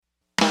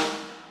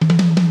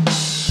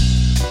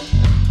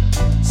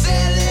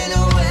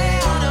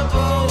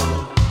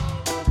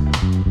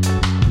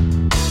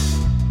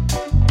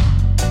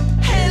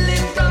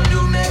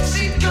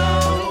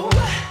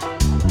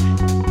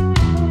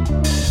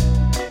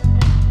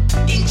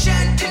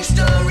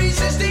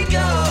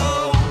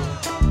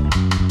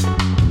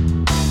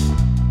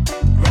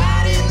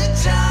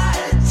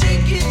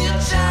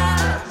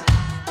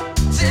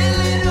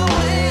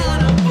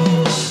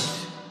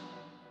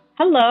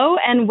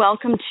and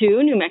welcome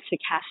to New Mexico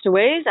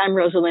Castaways. I'm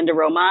Rosalinda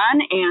Roman,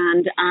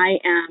 and I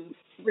am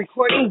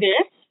recording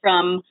this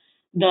from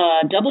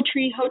the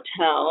Doubletree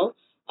Hotel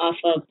off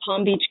of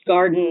Palm Beach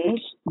Gardens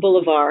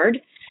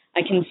Boulevard.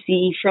 I can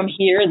see from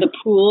here the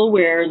pool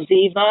where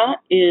Ziva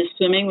is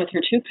swimming with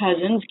her two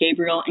cousins,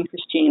 Gabriel and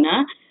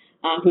Christina,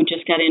 who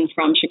just got in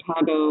from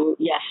Chicago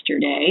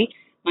yesterday.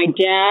 My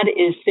dad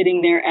is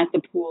sitting there at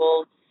the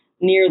pool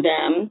near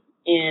them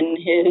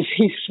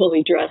he's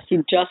fully dressed. He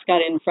just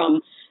got in from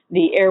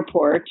the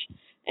airport,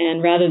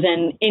 and rather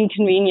than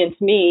inconvenience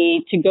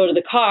me to go to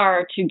the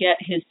car to get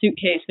his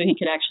suitcase so he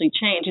could actually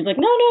change, he's like,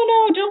 no,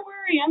 don't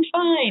worry, I'm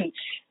fine.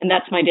 And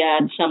that's my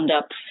dad summed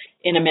up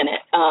in a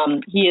minute.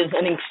 He is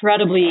an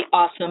incredibly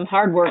awesome,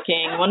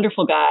 hardworking,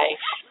 wonderful guy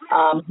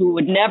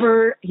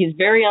he's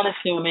very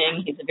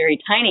unassuming. He's a very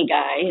tiny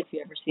guy, if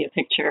you ever see a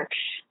picture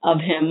of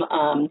him.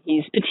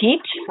 He's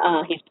petite.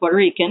 He's Puerto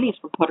Rican. He's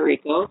from Puerto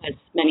Rico, as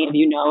many of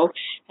you know,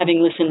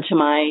 having listened to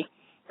my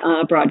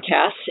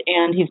broadcasts.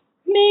 And he's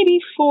maybe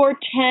 4'10"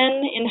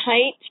 in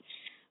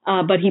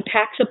height, but he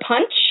packs a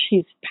punch.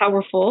 He's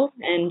powerful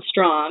and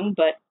strong,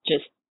 but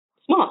just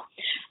small.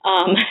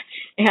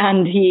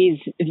 And he's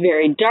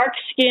very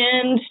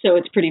dark-skinned, so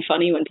it's pretty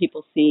funny when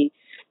people see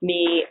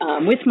me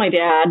with my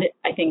dad.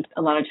 I think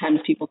a lot of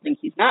times people think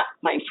he's not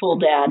my full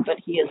dad, but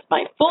he is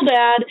my full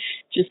dad,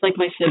 just like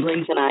my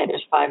siblings and I.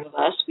 There's 5 of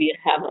us. We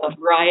have a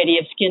variety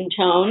of skin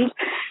tones,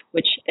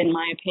 which, in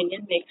my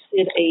opinion, makes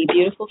it a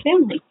beautiful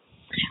family.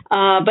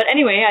 But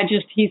anyway,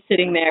 he's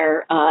sitting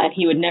there, and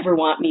he would never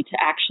want me to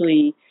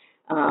actually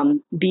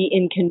be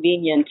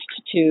inconvenienced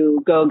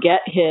to go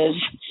get his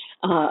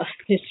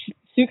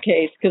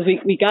suitcase, because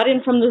we got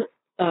in from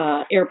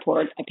the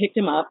airport. I picked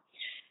him up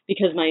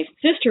because my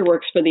sister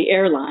works for the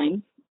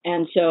airline,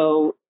 and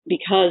so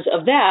because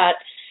of that,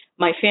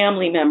 my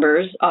family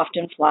members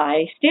often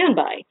fly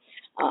standby.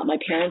 My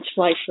parents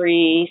fly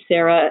free.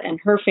 Sarah and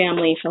her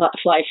family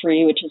fly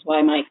free, which is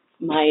why my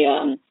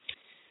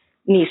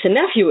niece and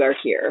nephew are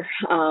here.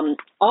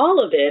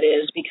 All of it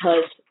is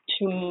because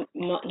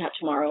not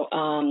tomorrow.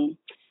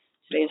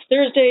 Today is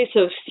Thursday,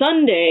 so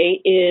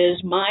Sunday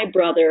is my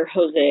brother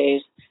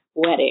Jose's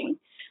wedding.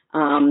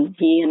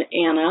 He and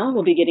Anna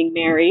will be getting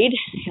married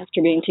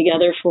after being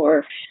together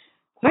for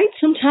quite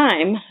some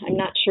time. I'm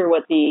not sure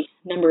what the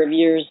number of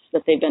years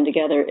that they've been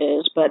together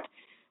is, but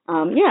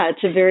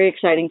it's a very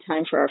exciting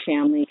time for our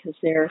family because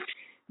they're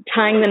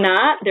tying the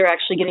knot. They're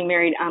actually getting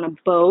married on a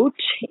boat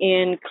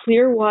in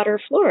Clearwater,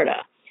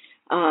 Florida.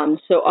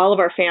 So all of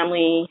our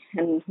family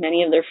and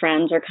many of their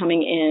friends are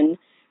coming in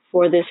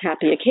for this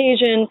happy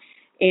occasion.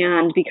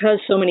 And because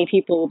so many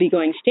people will be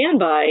going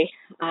standby,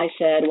 I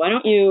said, why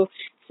don't you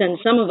send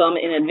some of them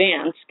in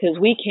advance, because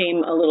we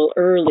came a little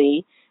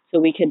early so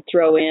we could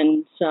throw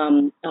in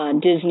some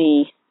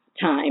Disney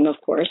time, of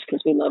course,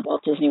 because we love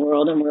Walt Disney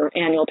World and we're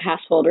annual pass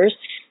holders.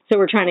 So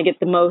we're trying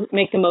to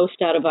make the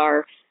most out of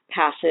our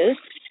passes.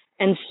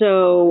 And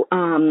so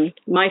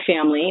my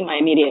family, my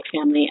immediate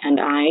family, and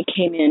I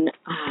came in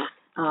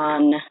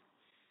on,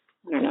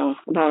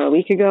 about a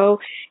week ago.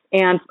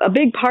 And a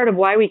big part of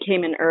why we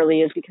came in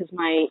early is because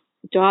my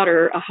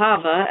daughter,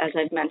 Ahava, as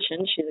I've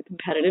mentioned, she's a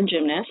competitive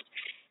gymnast.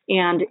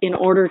 And in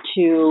order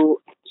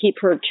to keep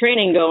her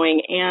training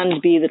going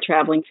and be the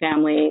traveling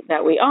family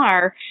that we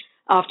are,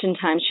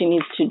 oftentimes she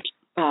needs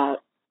to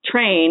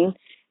train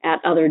at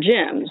other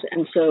gyms.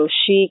 And so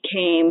she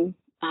came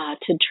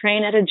to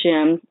train at a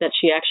gym that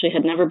she actually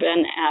had never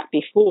been at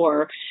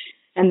before,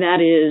 and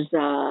that is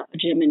a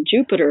gym in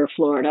Jupiter,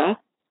 Florida.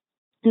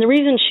 And the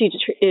reason she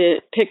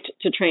picked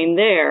to train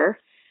there,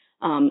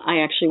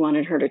 I actually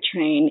wanted her to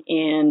train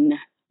in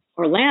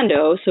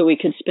Orlando so we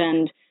could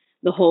spend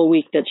the whole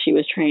week that she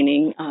was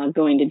training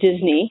going to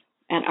Disney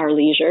at our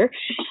leisure.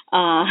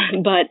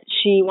 But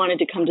she wanted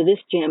to come to this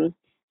gym.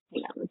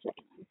 Hang on one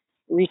second.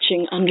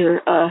 Reaching under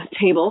a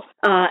table.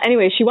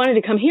 Anyway, she wanted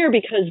to come here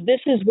because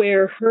this is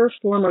where her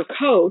former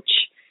coach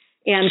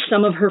and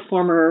some of her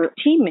former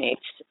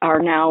teammates are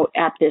now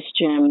at this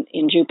gym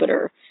in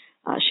Jupiter.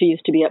 She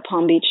used to be at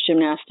Palm Beach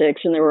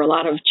Gymnastics, and there were a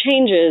lot of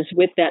changes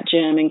with that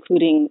gym,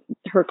 including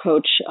her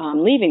coach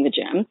leaving the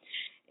gym.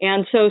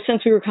 And so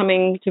since we were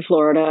coming to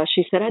Florida,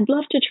 she said, I'd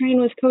love to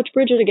train with Coach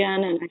Bridget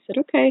again. And I said,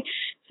 okay.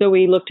 So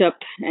we looked up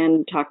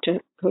and talked to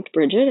Coach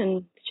Bridget,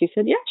 and she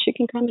said, yeah, she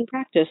can come and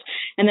practice.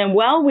 And then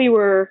while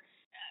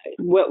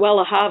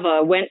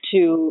Ahava went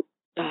to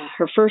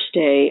her first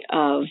day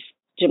of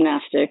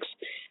gymnastics,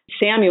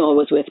 Samuel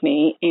was with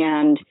me,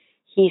 and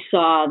he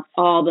saw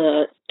all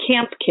the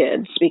camp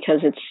kids because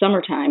it's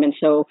summertime. And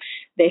so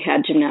they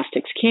had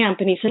gymnastics camp.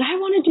 And he said, I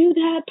want to do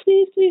that.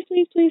 Please, please,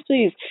 please, please,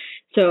 please.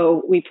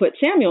 So we put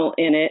Samuel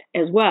in it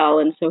as well.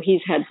 And so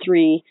he's had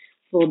 3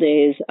 full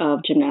days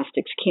of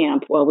gymnastics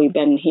camp while we've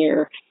been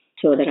here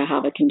so that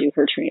Ahava can do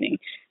her training.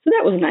 So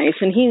that was nice.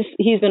 And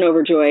he's been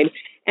overjoyed.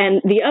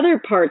 And the other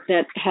part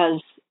that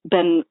has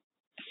been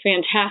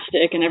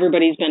fantastic and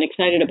everybody's been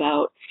excited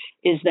about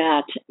is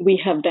that we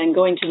have been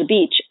going to the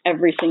beach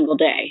every single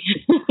day,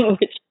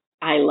 which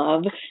I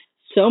love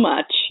so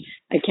much.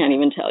 I can't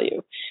even tell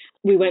you.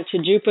 we went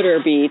to Jupiter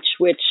Beach,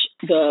 which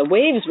the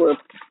waves were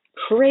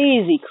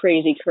crazy,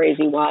 crazy,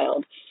 crazy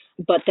wild.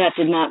 But that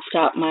did not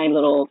stop my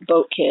little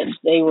boat kids.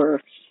 They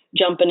were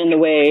jumping in the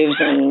waves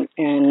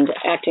and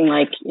acting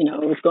like,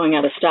 it was going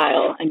out of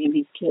style. I mean,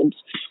 these kids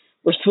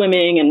were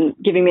swimming and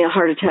giving me a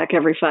heart attack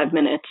every 5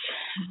 minutes.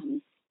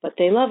 But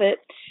they love it.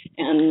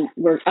 And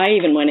I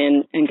even went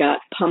in and got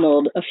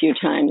pummeled a few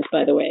times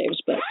by the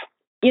waves. But,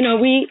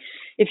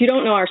 if you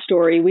don't know our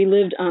story, we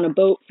lived on a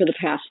boat for the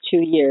past 2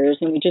 years,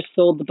 and we just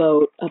sold the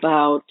boat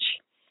about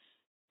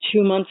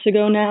 2 months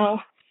ago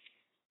now.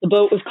 The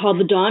boat was called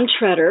the Dawn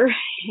Treader,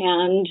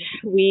 and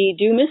we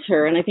do miss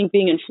her. And I think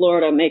being in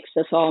Florida makes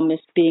us all miss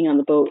being on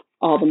the boat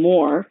all the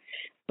more.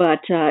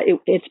 But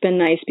it's been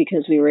nice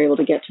because we were able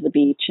to get to the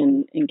beach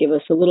and give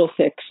us a little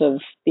fix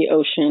of the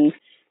ocean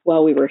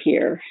while we were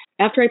here.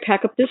 After I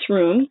pack up this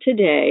room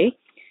today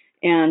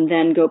and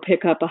then go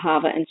pick up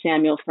Ahava and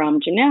Samuel from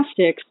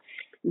gymnastics,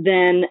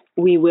 then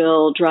we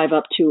will drive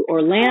up to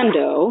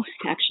Orlando,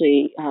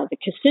 actually the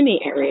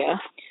Kissimmee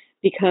area,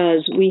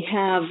 because we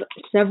have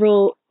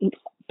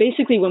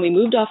basically when we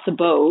moved off the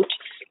boat,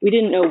 we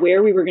didn't know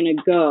where we were going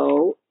to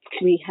go.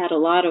 We had a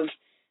lot of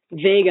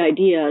vague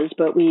ideas,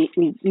 but we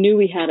knew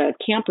we had a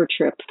camper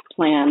trip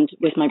planned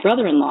with my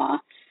brother-in-law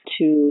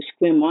to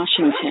Sequim,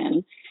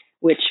 Washington,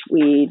 which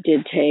we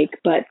did take.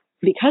 But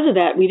because of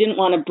that, we didn't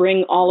want to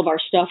bring all of our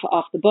stuff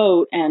off the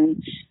boat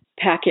and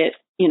pack it,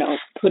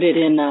 put it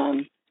in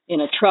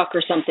a truck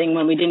or something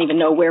when we didn't even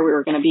know where we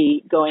were going to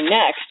be going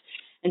next.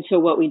 And so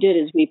what we did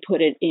is we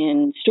put it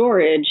in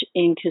storage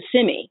in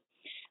Kissimmee,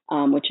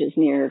 which is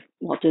near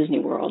Walt Disney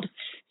World.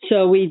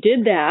 So we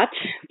did that,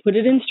 put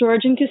it in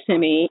storage in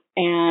Kissimmee,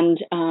 and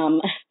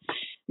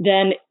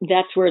then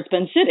that's where it's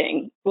been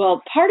sitting.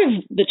 Well, part of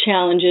the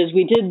challenge is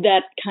we did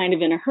that kind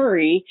of in a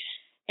hurry.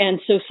 And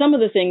so some of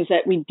the things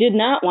that we did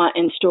not want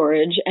in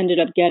storage ended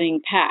up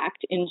getting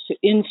packed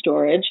in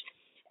storage.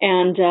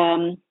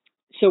 And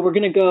so we're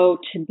going to go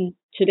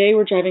today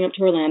we're driving up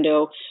to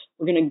Orlando.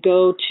 We're going to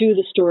go to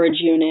the storage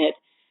unit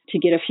to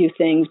get a few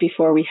things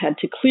before we head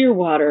to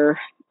Clearwater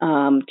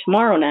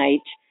tomorrow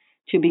night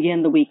to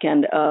begin the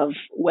weekend of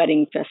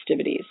wedding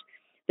festivities.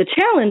 The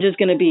challenge is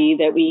going to be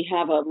that we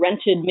have a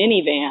rented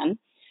minivan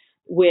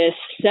with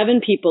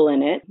 7 people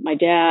in it, my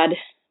dad,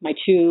 my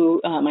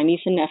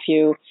niece and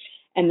nephew,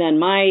 and then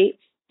my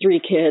 3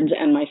 kids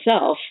and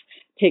myself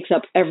takes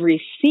up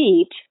every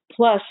seat.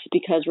 Plus,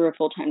 because we're a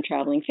full-time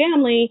traveling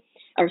family,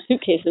 our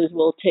suitcases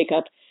will take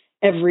up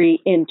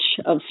every inch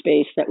of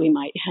space that we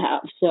might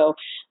have. So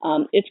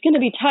it's going to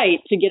be tight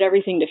to get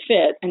everything to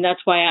fit. And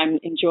that's why I'm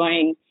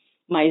enjoying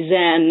my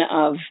zen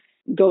of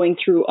going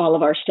through all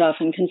of our stuff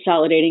and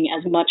consolidating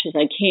as much as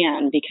I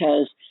can,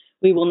 because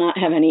we will not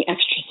have any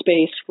extra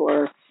space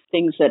for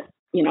things that,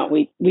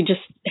 we just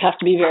have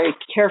to be very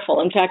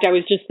careful. In fact, I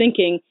was just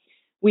thinking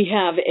we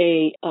have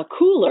a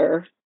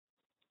cooler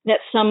that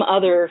some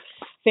other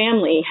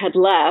family had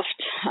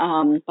left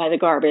by the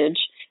garbage.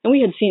 And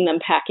we had seen them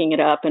packing it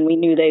up, and we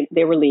knew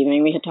they were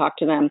leaving. We had talked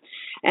to them,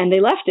 and they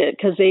left it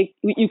because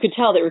you could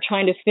tell they were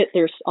trying to fit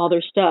all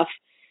their stuff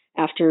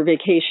after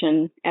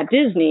vacation at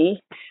Disney,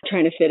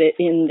 trying to fit it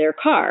in their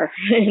car,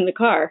 in the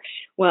car.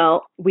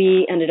 Well,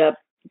 we ended up,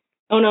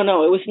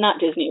 no, it was not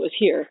Disney. It was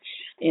here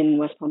in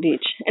West Palm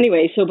Beach.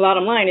 Anyway, so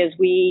bottom line is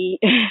we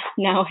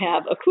now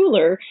have a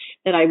cooler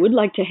that I would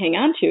like to hang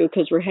on to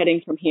because we're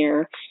heading from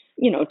here,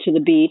 to the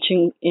beach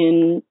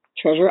in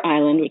Treasure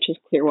Island, which is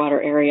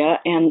Clearwater area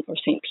or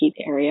St. Pete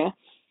area.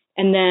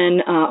 And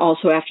then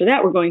also after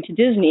that, we're going to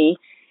Disney,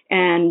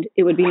 and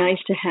it would be nice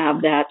to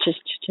have that just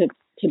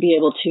to be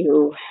able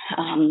to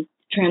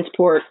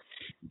transport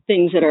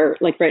things that are,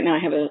 like right now I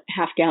have a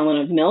half gallon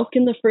of milk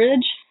in the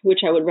fridge, which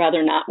I would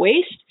rather not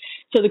waste.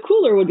 So the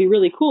cooler would be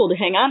really cool to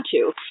hang on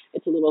to.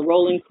 It's a little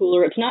rolling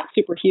cooler. It's not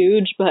super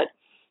huge, but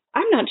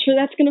I'm not sure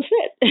that's going to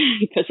fit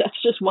because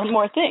that's just one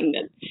more thing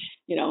that,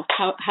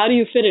 how do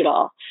you fit it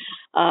all?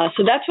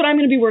 So that's what I'm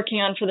going to be working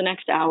on for the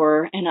next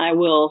hour. And I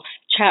will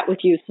chat with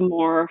you some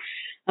more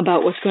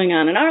about what's going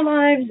on in our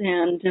lives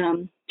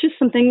and just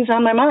some things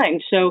on my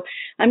mind. So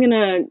I'm going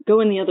to go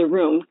in the other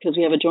room because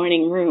we have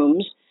adjoining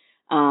rooms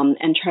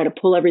and try to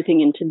pull everything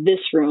into this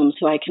room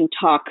so I can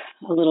talk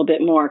a little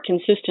bit more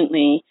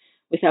consistently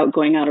without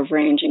going out of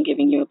range and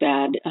giving you a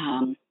bad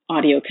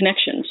audio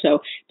connection. So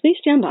please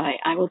stand by.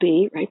 I will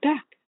be right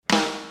back.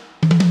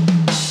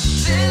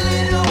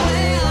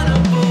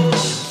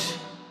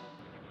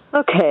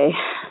 Okay,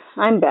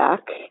 I'm back.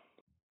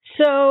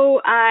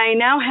 So I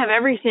now have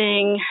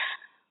everything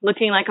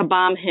looking like a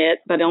bomb hit,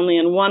 but only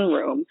in one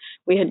room.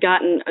 We had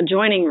gotten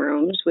adjoining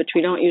rooms, which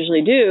we don't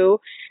usually do,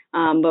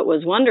 but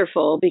was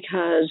wonderful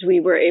because we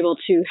were able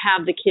to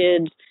have the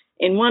kids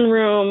in one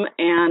room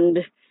and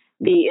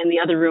be in the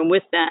other room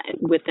with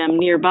them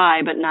nearby,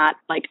 but not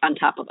like on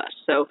top of us.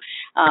 So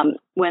and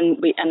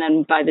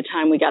then by the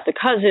time we got the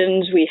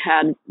cousins, we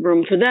had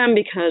room for them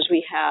because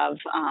we have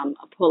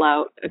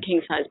a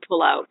king size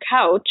pull out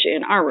couch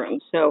in our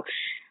room. So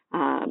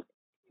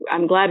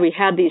I'm glad we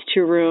had these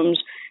 2 rooms.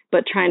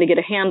 but trying to get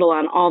a handle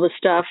on all the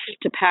stuff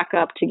to pack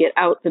up to get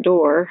out the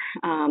door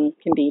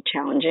can be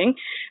challenging.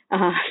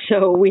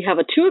 So we have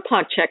a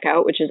 2:00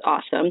 checkout, which is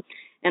awesome.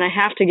 And I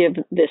have to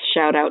give this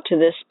shout out to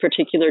this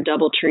particular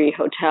DoubleTree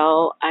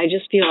hotel. I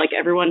just feel like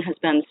everyone has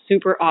been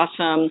super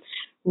awesome,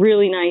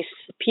 really nice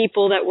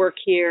people that work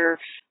here,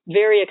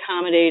 very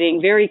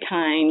accommodating, very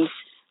kind,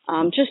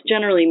 just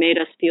generally made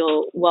us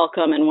feel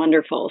welcome and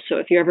wonderful. So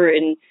if you're ever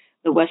in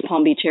the West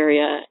Palm Beach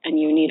area and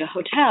you need a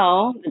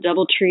hotel, the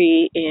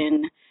DoubleTree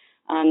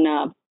on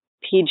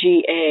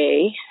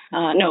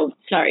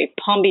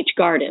Palm Beach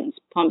Gardens.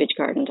 Palm Beach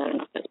Gardens, I don't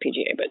know if that's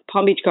PGA, but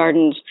Palm Beach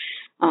Gardens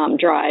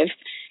Drive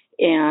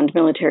and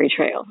Military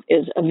Trail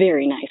is a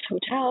very nice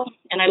hotel.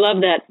 And I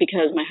love that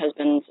because my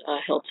husband's a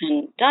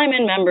Hilton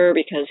Diamond member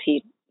because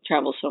he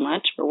travels so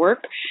much for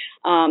work.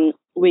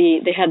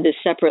 They had this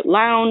separate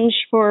lounge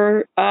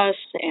for us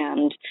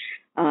and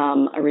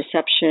a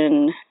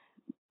reception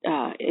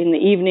in the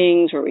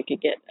evenings where we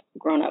could get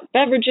grown-up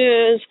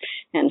beverages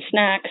and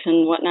snacks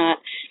and whatnot,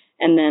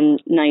 and then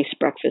nice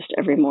breakfast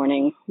every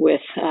morning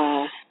with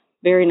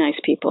very nice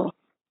people.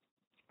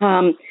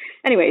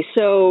 Anyway,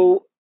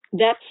 so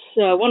that's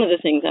one of the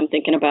things I'm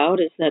thinking about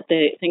is that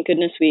thank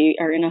goodness we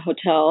are in a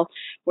hotel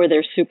where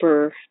they're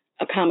super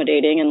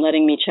accommodating and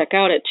letting me check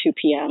out at 2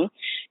 p.m.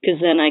 because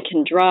then I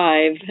can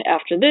drive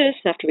after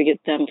we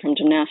get them from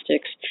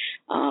gymnastics.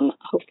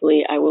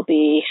 Hopefully I will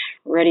be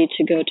ready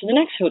to go to the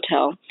next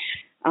hotel.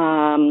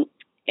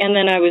 And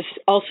then I was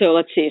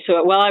also,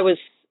 so while I was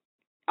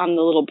on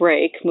the little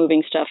break,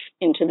 moving stuff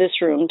into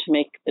this room to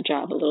make the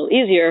job a little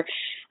easier,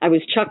 I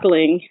was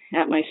chuckling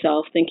at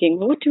myself thinking,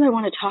 well, what do I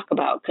want to talk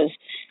about? Because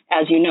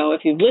as you know,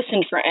 if you've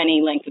listened for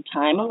any length of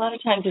time, a lot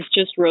of times it's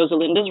just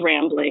Rosalinda's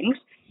ramblings,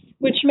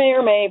 which may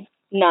or may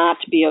not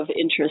be of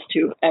interest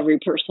to every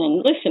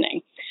person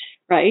listening,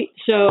 right?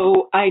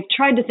 So I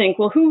tried to think,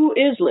 well, who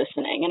is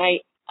listening? And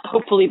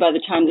hopefully by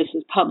the time this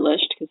is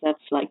published, because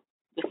that's like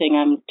the thing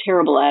I'm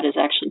terrible at is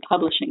actually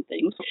publishing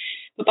things.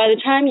 But by the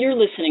time you're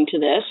listening to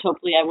this,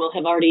 hopefully I will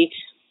have already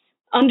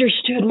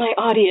understood my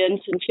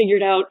audience and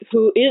figured out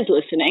who is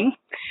listening.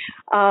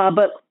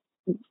 But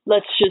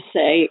let's just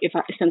say,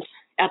 since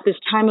at this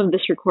time of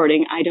this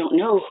recording, I don't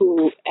know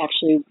who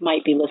actually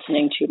might be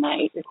listening to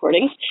my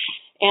recordings.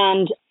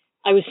 And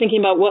I was thinking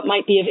about what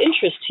might be of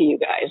interest to you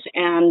guys.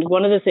 And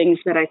one of the things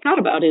that I thought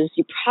about is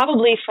you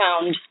probably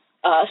found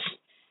us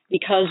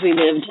because we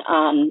lived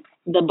on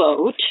the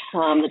boat,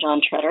 the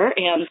John Treader.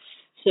 And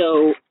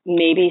so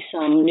maybe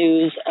some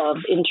news of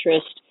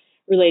interest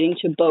relating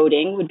to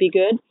boating would be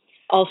good.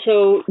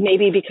 Also,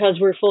 maybe because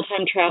we're a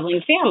full-time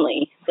traveling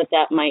family,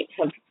 that might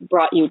have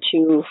brought you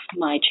to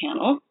my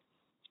channel.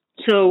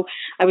 So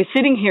I was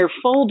sitting here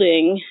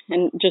folding,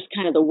 and just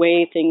kind of the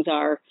way things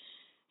are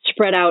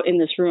spread out in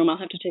this room, I'll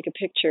have to take a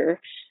picture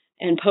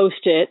and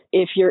post it.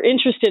 If you're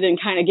interested in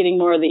kind of getting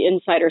more of the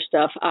insider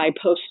stuff, I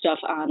post stuff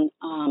on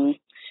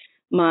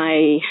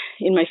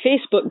in my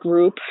Facebook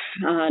group,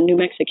 New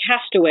Mexico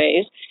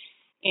Castaways,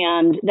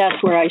 and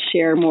that's where I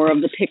share more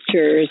of the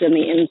pictures and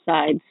the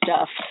inside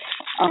stuff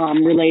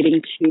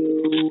relating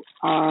to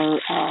our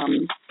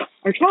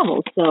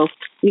travels. So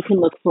you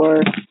can look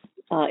for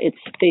it's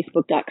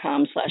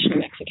facebook.com/New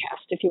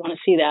Mexicast if you want to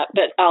see that.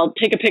 But I'll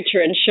take a picture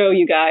and show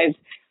you guys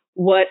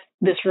what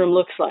this room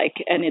looks like,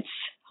 and it's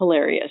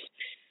hilarious.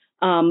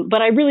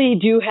 But I really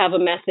do have a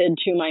method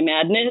to my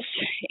madness,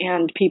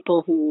 and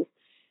people who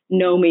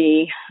know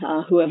me,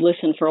 who have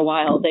listened for a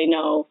while, they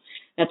know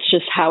that's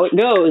just how it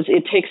goes.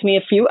 It takes me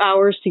a few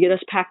hours to get us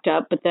packed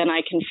up, but then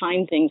I can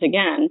find things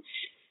again.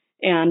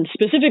 And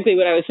specifically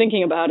what I was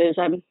thinking about is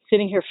I'm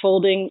sitting here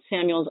folding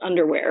Samuel's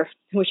underwear,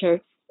 which are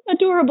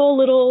adorable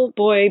little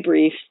boy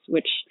briefs,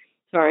 which,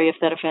 sorry if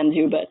that offends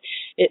you, but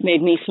it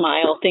made me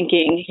smile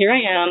thinking, here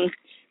I am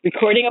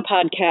recording a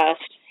podcast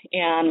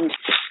and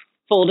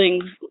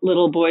folding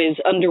little boys'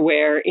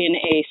 underwear in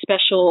a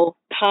special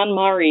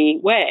KonMari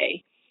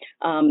way.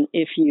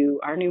 If you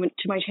are new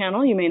to my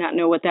channel, you may not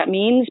know what that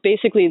means.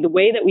 Basically, the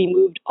way that we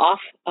moved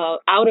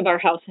out of our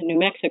house in New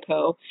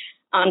Mexico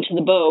onto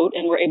the boat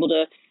and were able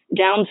to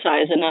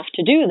downsize enough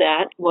to do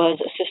that was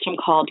a system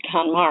called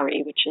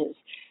KonMari, which is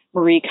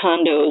Marie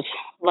Kondo's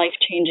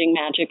Life-Changing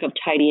Magic of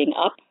Tidying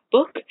Up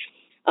book.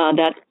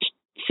 That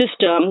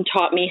system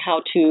taught me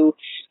how to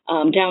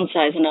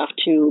downsize enough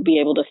to be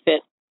able to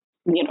fit,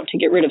 to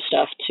get rid of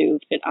stuff to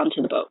fit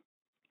onto the boat.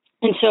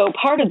 And so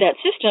part of that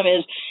system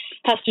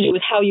has to do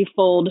with how you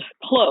fold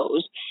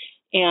clothes.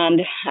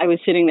 And I was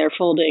sitting there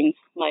folding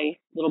my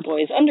little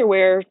boy's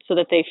underwear so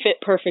that they fit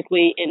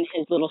perfectly in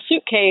his little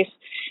suitcase.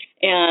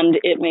 And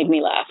it made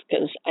me laugh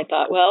because I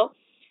thought, well,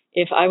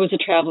 if I was a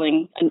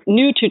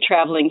new to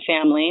traveling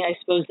family, I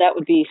suppose that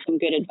would be some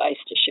good advice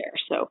to share.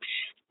 So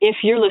if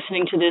you're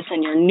listening to this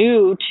and you're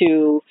new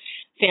to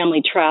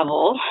family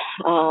travel,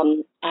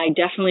 I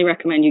definitely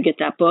recommend you get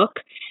that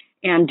book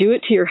and do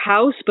it to your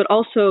house, but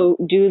also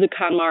do the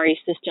KonMari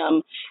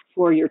system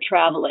for your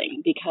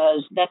traveling,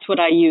 because that's what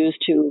I use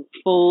to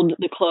fold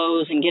the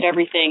clothes and get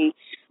everything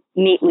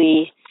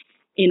neatly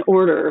in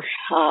order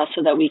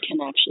so that we can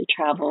actually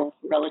travel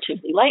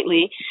relatively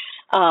lightly.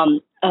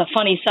 A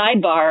funny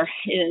sidebar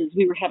is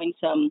we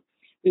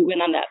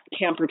went on that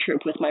camper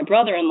trip with my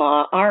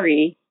brother-in-law,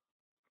 Ari,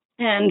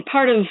 and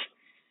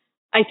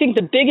I think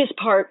the biggest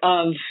part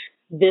of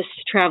this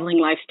traveling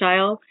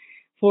lifestyle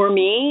for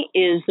me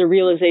is the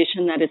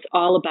realization that it's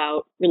all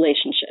about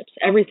relationships.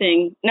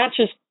 Everything, not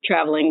just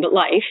traveling, but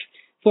life.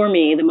 For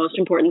me, the most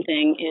important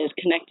thing is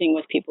connecting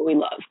with people we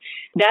love.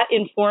 That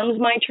informs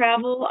my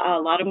travel. A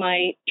lot of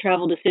my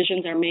travel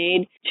decisions are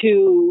made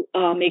to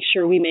make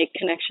sure we make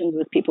connections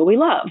with people we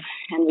love.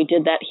 And we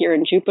did that here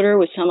in Jupiter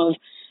with some of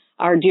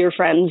our dear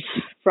friends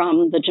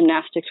from the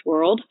gymnastics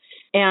world.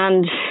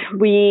 And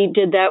we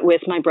did that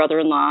with my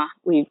brother-in-law.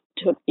 We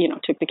took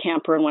the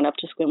camper and went up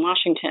to Sequim,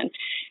 Washington.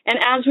 And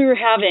as we were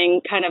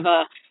having kind of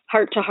a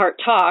heart-to-heart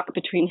talk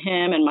between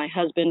him and my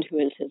husband, who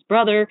is his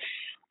brother,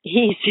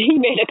 he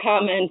made a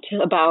comment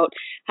about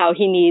how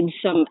he needs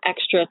some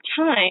extra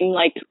time,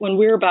 like when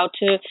we're about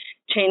to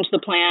change the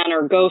plan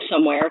or go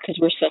somewhere, because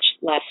we're such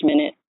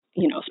last-minute,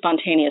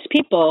 spontaneous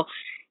people.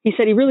 He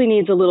said he really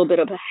needs a little bit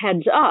of a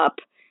heads up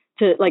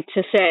to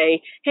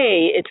say,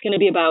 hey, it's going to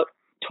be about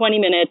 20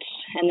 minutes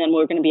and then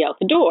we're going to be out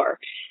the door,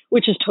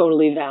 which is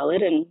totally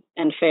valid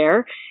and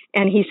fair.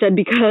 And he said,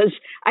 because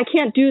I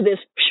can't do this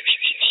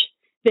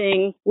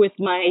thing with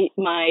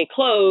my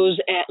clothes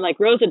like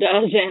Rosa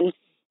does, and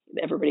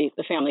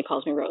the family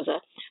calls me Rosa.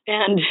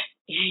 And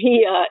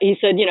he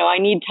said, I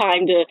need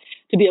time to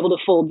be able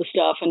to fold the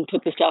stuff and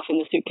put the stuff in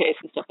the suitcase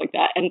and stuff like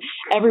that. And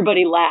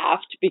everybody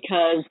laughed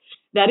because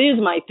that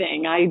is my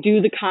thing. I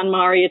do the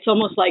KonMari. It's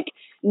almost like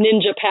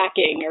ninja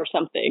packing or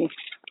something.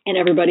 And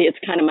it's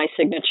kind of my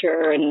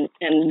signature. And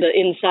the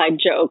inside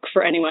joke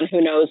for anyone who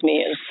knows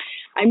me is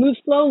I move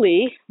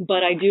slowly,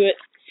 but I do it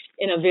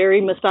in a very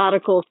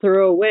methodical,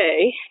 thorough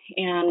way.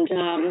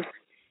 And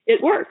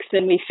it works.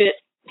 And we fit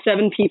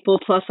 7 people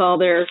plus all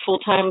their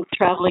full-time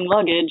traveling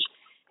luggage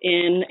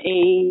in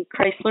a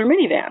Chrysler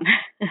minivan.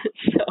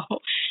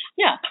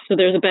 So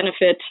there's a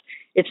benefit.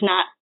 It's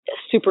not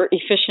super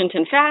efficient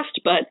and fast,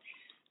 but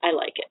I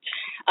like it.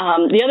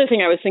 The other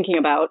thing I was thinking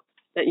about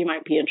that you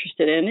might be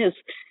interested in is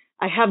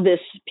I have this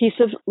piece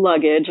of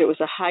luggage. It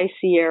was a High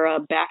Sierra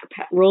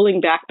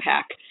rolling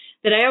backpack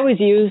that I always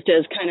used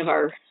as kind of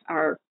our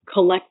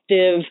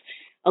collective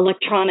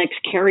electronics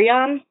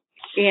carry-on.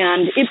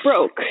 And it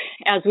broke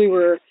as we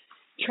were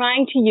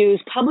trying to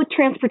use public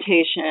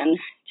transportation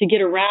to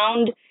get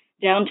around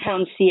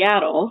downtown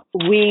Seattle.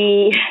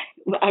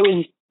 I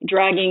was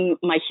dragging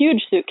my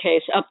huge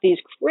suitcase up these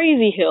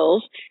crazy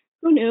hills.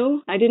 Who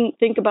knew? I didn't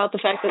think about the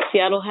fact that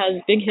Seattle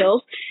has big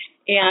hills.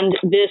 And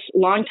this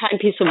longtime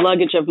piece of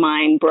luggage of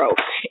mine broke,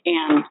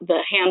 and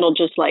the handle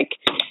just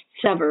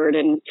severed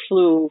and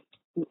flew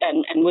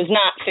and was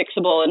not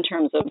fixable in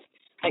terms of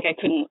I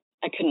couldn't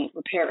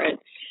repair it.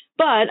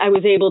 But I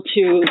was able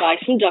to buy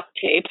some duct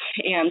tape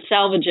and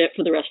salvage it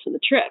for the rest of the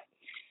trip.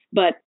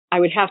 But I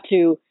would have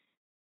to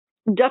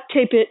duct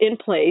tape it in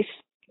place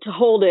to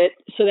hold it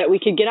so that we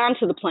could get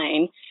onto the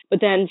plane.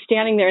 But then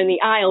standing there in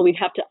the aisle, we'd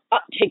have to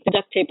take the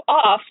duct tape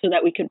off so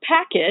that we could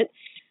pack it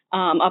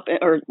up,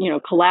 or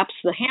collapse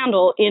the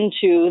handle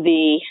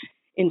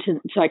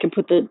so I could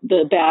put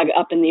the bag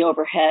up in the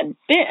overhead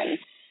bin.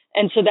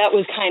 And so that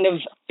was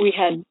we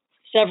had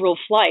several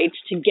flights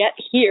to get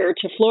here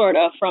to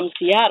Florida from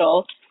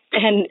Seattle.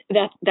 And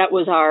that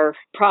was our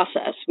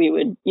process. We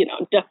would,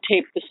 duct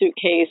tape the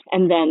suitcase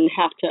and then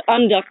have to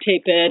unduct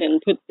tape it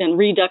and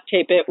reduct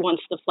tape it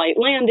once the flight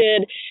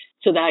landed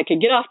so that I could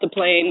get off the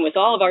plane with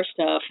all of our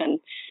stuff and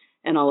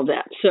all of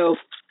that. So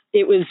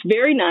it was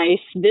very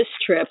nice. This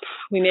trip,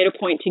 we made a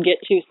point to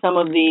get to some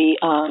of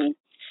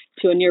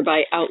to a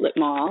nearby outlet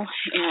mall,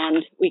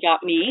 and we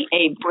got me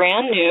a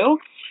brand new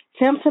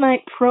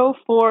Samsonite Pro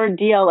 4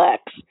 DLX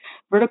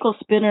vertical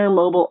spinner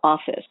mobile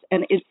office.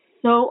 And it's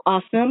so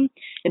awesome.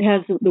 It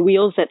has the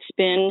wheels that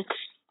spin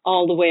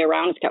all the way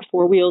around. It's got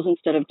 4 wheels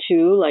instead of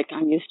 2 like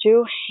I'm used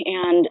to,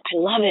 and I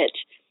love it.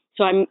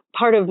 So I'm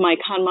part of my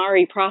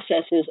KonMari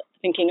process is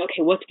thinking,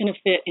 okay, what's going to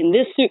fit in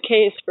this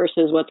suitcase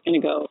versus what's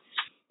going to go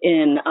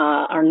in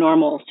our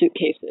normal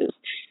suitcases.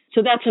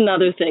 So that's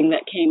another thing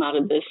that came out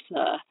of this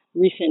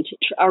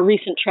our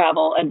recent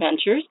travel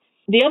adventures.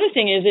 The other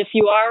thing is, if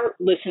you are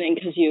listening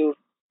because you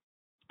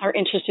are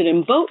interested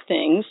in boat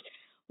things,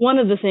 one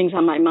of the things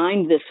on my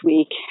mind this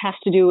week has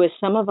to do with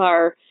some of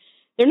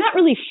they're not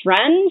really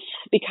friends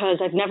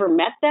because I've never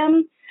met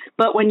them,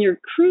 but when you're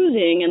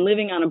cruising and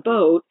living on a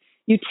boat,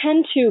 you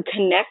tend to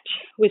connect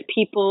with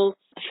people,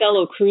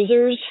 fellow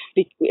cruisers,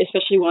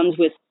 especially ones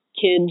with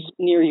kids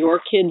near your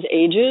kids'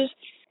 ages.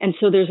 And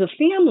so there's a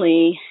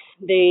family,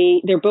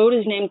 their boat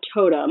is named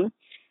Totem,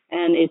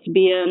 and it's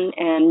Bian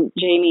and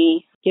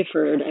Jamie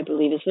Gifford, I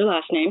believe is their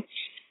last name.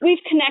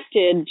 We've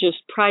connected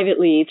just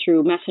privately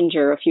through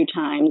Messenger a few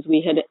times. We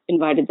had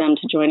invited them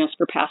to join us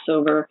for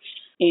Passover,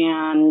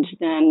 and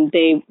then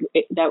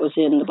that was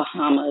in the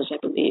Bahamas, I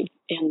believe.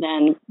 And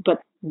then,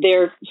 but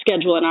their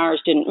schedule and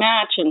ours didn't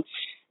match. And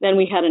then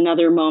we had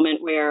another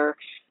moment where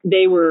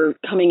they were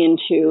coming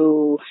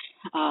into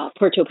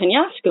Puerto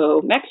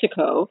Penasco,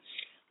 Mexico,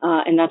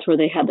 and that's where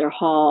they had their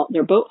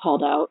boat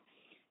hauled out.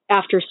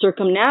 after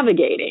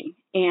circumnavigating.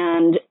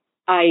 And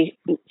I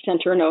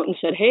sent her a note and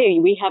said, hey,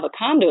 we have a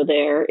condo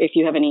there. If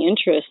you have any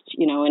interest,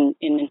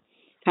 in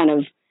kind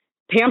of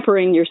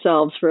pampering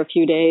yourselves for a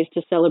few days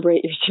to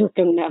celebrate your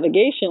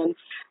circumnavigation,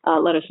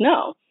 let us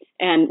know.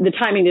 And the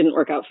timing didn't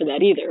work out for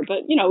that either.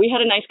 But, we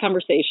had a nice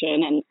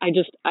conversation, and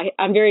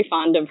I'm very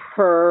fond of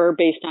her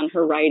based on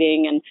her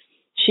writing. And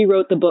she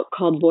wrote the book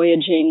called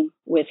Voyaging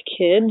with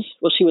Kids.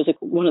 Well, she was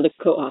one of the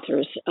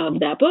co-authors of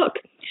that book.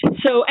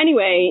 So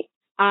anyway,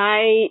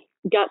 I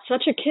got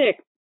such a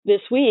kick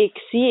this week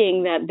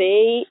seeing that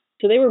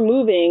they were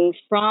moving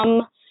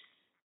from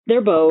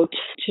their boat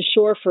to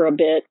shore for a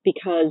bit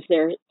because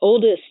their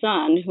oldest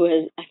son,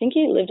 I think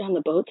he lived on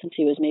the boat since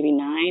he was maybe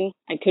 9.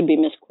 I could be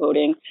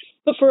misquoting,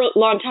 but for a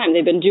long time,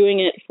 they've been doing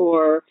it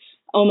for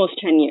almost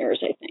 10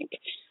 years, I think.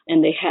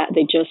 And they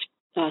just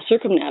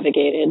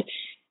circumnavigated.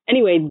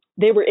 Anyway,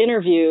 they were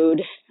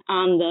interviewed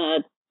on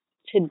the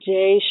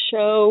Today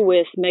Show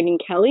with Megyn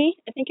Kelly,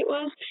 I think it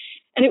was.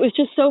 And it was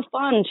just so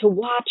fun to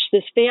watch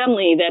this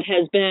family that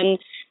has been,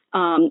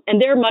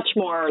 and they're much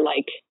more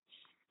like,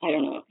 I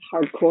don't know,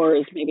 hardcore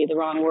is maybe the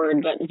wrong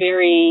word, but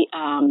very,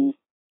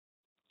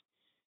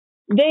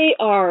 they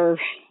are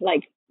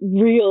like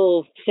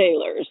real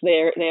sailors.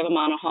 They have a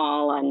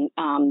monohull,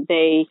 and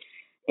they,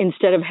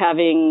 instead of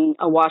having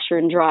a washer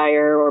and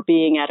dryer or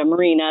being at a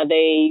marina,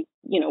 they,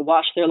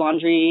 wash their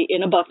laundry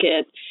in a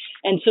bucket.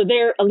 And so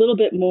they're a little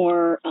bit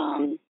more,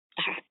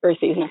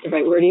 earthy is not the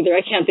right word either.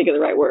 I can't think of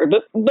the right word,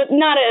 but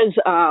not as,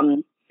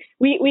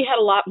 we had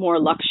a lot more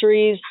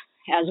luxuries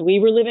as we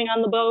were living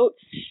on the boat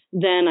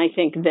than I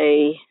think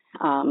they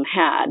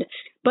had.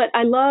 But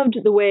I loved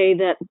the way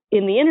that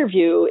in the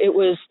interview, it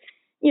was,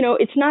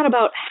 it's not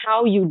about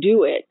how you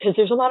do it, because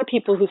there's a lot of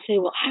people who say,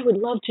 well, I would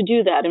love to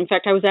do that. In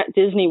fact, I was at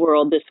Disney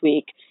World this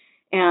week,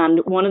 and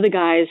one of the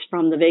guys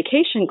from the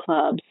vacation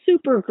club,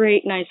 super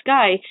great, nice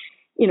guy,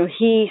 when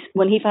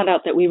he found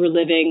out that we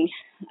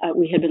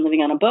had been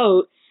living on a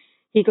boat,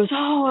 he goes,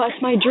 oh,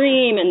 that's my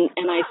dream. And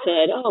I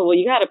said, oh, well,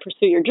 you got to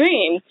pursue your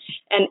dream.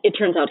 And it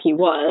turns out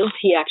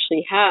he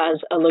actually has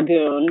a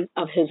lagoon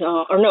of his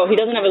own, or no, he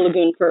doesn't have a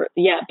lagoon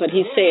yet, but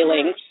he's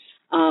sailing.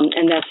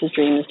 And that's his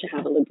dream, is to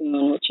have a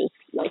lagoon, which is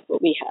like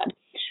what we had.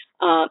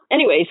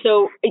 Anyway,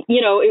 so,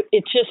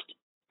 it just,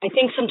 I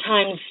think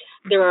sometimes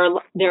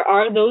there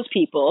are those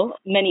people,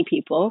 many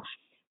people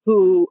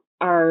who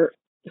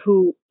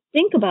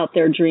think about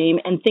their dream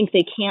and think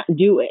they can't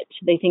do it.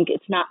 They think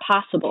it's not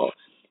possible.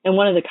 And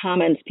one of the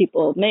comments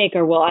people make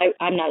are, well,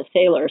 I'm not a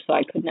sailor, so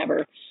I could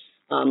never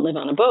live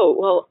on a boat.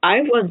 Well,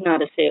 I was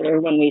not a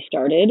sailor when we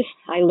started.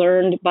 I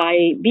learned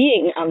by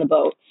being on the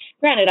boat.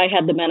 Granted, I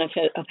had the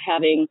benefit of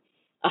having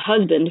a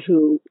husband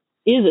who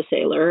is a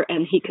sailor,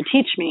 and he could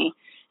teach me,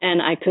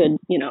 and I could,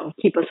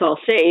 keep us all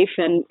safe.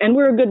 And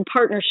we're a good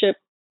partnership.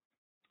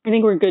 I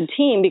think we're a good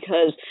team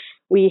because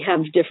we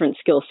have different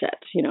skill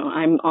sets.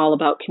 I'm all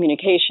about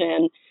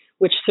communication,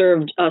 which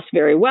served us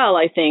very well,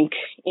 I think,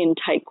 in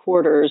tight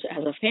quarters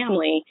as a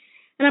family.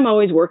 And I'm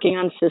always working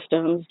on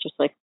systems, just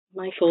like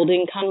my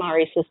folding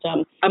KonMari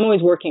system. I'm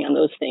always working on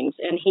those things.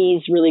 And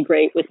he's really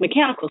great with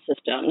mechanical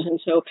systems. And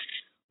so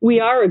we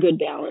are a good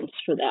balance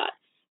for that.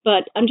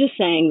 But I'm just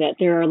saying that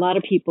there are a lot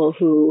of people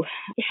who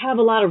have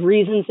a lot of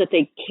reasons that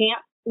they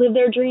can't live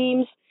their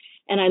dreams.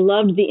 And I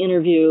loved the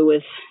interview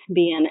with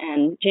Bian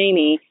and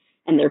Jamie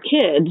and their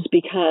kids,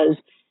 because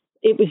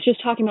it was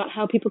just talking about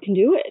how people can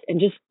do it, and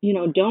just,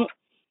 don't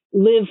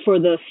live for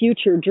the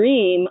future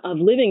dream of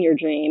living your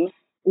dream,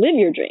 live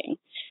your dream.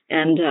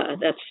 And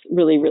that's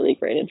really, really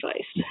great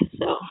advice.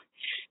 So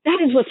that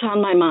is what's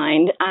on my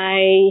mind.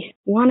 I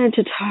wanted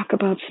to talk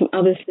about some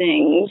other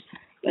things,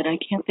 but I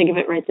can't think of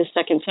it right this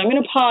second. So I'm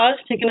going to pause,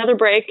 take another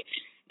break,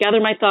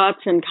 gather my thoughts,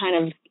 and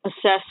kind of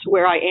assess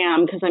where I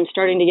am, because I'm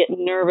starting to get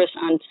nervous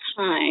on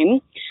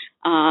time.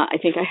 I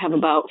think I have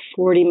about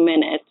 40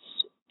 minutes,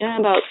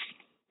 about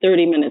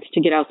 30 minutes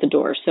to get out the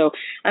door. So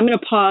I'm going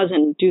to pause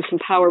and do some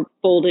power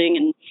folding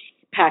and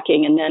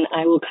packing, and then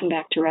I will come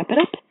back to wrap it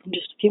up in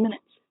just a few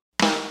minutes.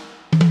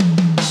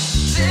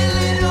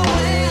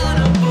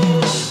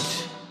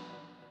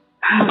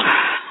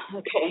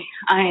 Okay,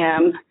 I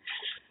am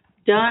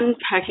done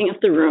packing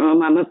up the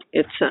room.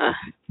 It's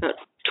about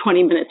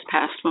 20 minutes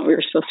past when we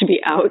were supposed to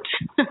be out.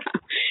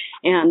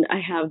 And I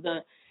have the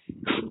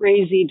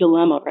crazy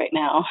dilemma right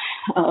now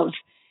of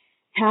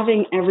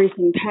having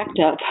everything packed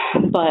up,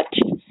 but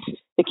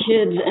the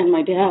kids and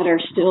my dad are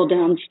still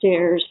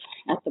downstairs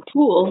at the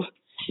pool,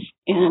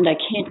 and I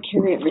can't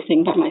carry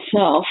everything by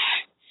myself.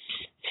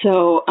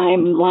 So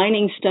I'm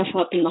lining stuff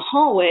up in the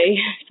hallway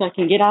so I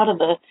can get out of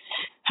the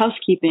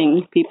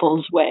housekeeping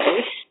people's way,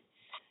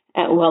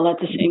 while at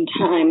the same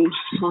time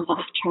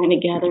trying to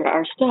gather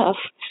our stuff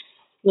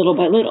little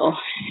by little.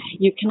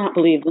 You cannot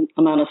believe the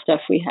amount of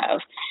stuff we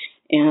have.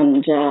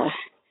 And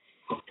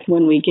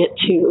when we get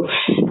to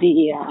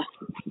the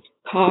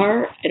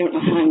car, I don't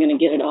know how I'm going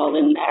to get it all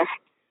in there.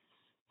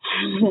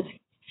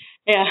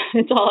 Yeah,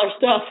 it's all our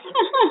stuff.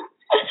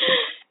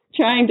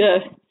 Trying to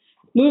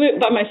move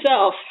it by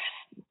myself.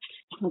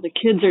 Well, the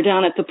kids are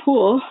down at the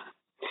pool.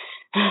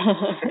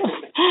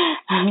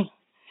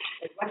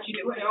 What you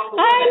doing over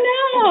there? I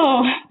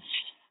know.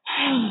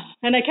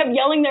 And I kept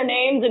yelling their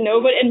names, and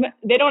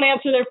they don't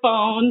answer their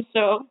phones,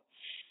 so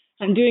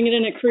I'm doing it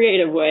in a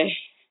creative way.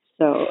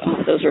 So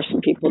those were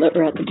some people that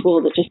were at the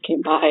pool that just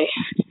came by,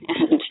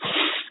 and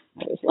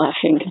I was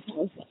laughing because I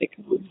was like,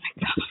 oh my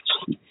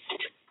gosh,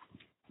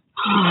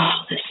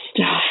 oh, this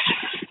stuff.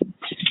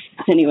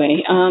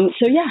 Anyway,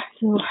 so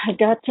I've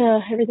got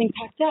everything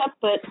packed up,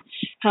 but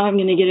how I'm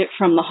going to get it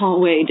from the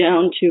hallway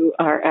down to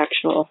our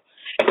actual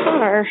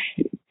car,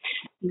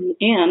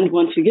 and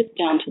once we get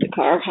down to the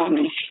car, how I'm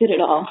going to fit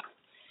it all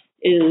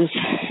is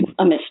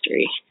a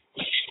mystery.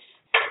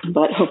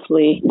 But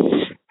hopefully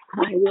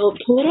I will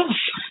pull it off.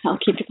 I'll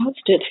keep you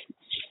posted.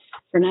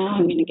 For now,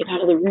 I'm going to get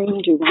out of the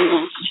room, do one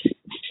last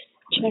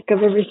check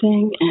of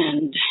everything,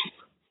 and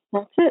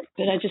that's it.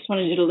 But I just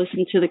wanted you to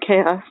listen to the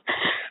chaos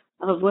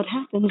of what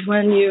happens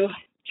when you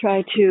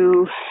try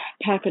to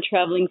pack a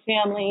traveling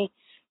family,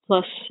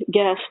 plus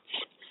guests,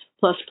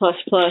 plus,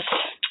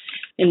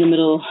 in the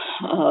middle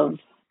of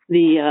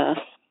the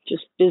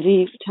just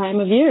busy time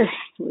of year.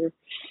 We're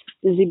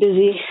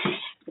busy,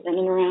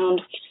 running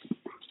around,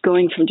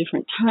 going from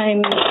different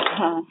times,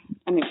 from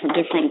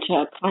different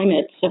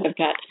climates. So I've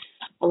got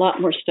a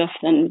lot more stuff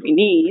than we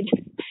need,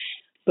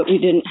 but we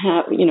didn't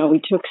have,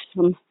 we took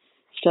some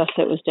stuff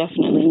that was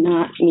definitely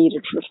not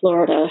needed for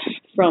Florida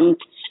from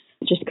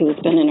just because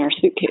it's been in our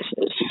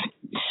suitcases.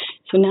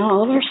 So now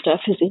all of our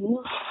stuff is in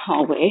the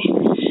hallway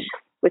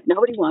with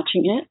nobody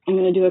watching it. I'm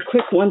going to do a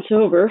quick once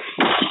over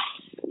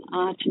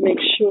to make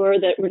sure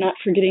that we're not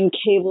forgetting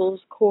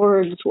cables,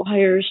 cords,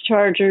 wires,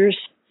 chargers,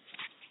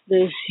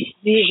 the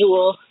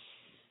usual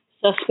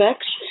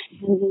suspects.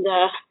 And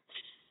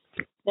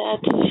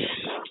that's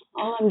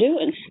all I'm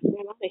doing.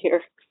 I'm out of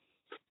here.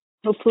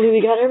 Hopefully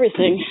we got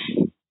everything.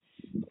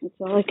 That's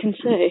all I can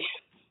say.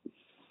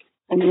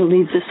 I'm going to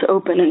leave this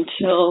open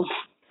until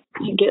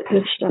I get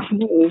this stuff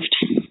moved.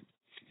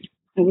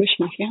 I wish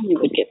my family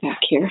would get back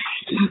here.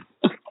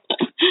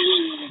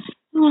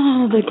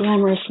 Oh, the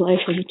glamorous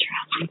life of a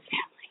traveling family.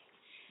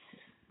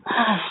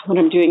 What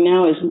I'm doing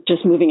now is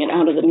just moving it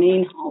out of the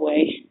main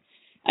hallway.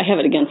 I have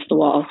it against the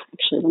wall.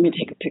 Actually, let me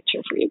take a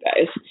picture for you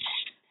guys.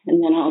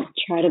 And then I'll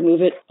try to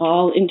move it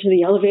all into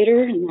the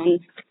elevator and then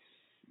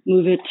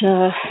move it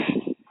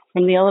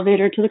from the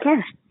elevator to the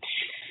car.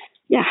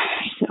 Yeah,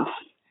 so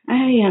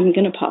I am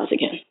going to pause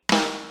again.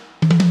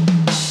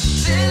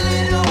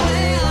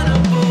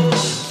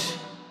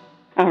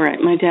 All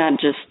right, my dad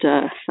just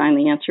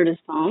finally answered his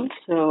phone,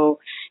 so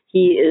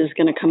he is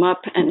going to come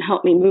up and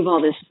help me move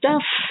all this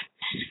stuff,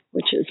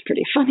 which is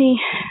pretty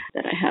funny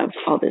that I have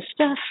all this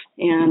stuff,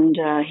 and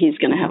he's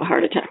going to have a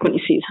heart attack when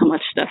he sees how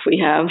much stuff we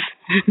have.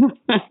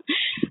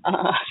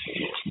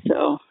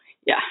 So,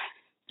 yeah,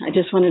 I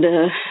just wanted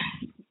to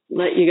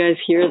let you guys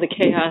hear the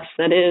chaos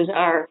that is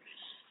our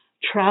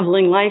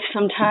traveling life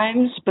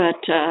sometimes,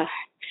 but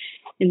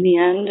in the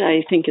end,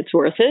 I think it's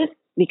worth it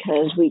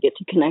because we get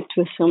to connect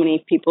with so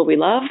many people we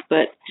love,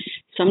 but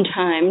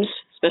sometimes,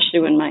 especially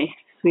when my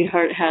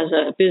sweetheart has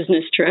a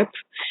business trip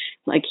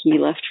like he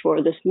left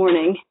for this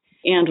morning,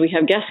 and we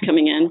have guests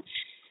coming in,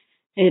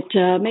 it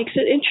makes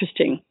it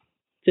interesting,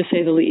 to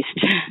say the least.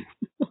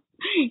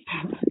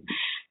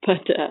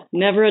 But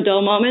never a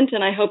dull moment,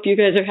 and I hope you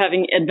guys are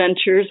having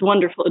adventures,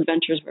 wonderful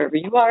adventures wherever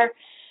you are.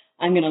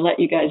 I'm going to let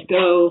you guys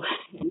go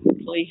and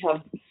hopefully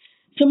have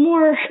some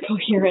more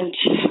coherent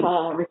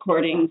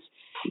recordings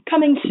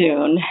coming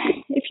soon.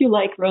 If you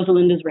like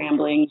Rosalinda's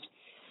Ramblings,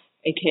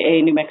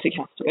 aka New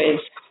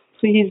Mexicastaways,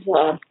 please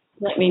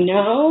let me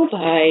know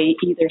by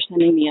either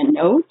sending me a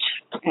note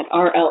at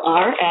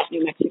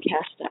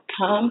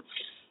rlr@newmexicast.com,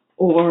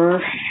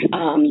 or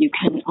you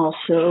can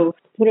also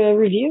put a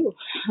review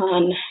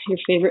on your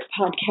favorite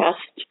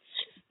podcast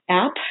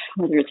app,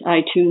 whether it's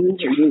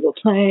iTunes or Google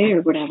Play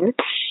or whatever.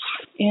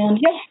 And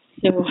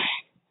so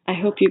I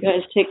hope you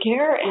guys take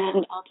care,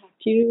 and I'll talk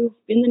to you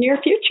in the near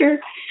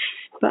future.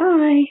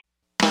 Bye.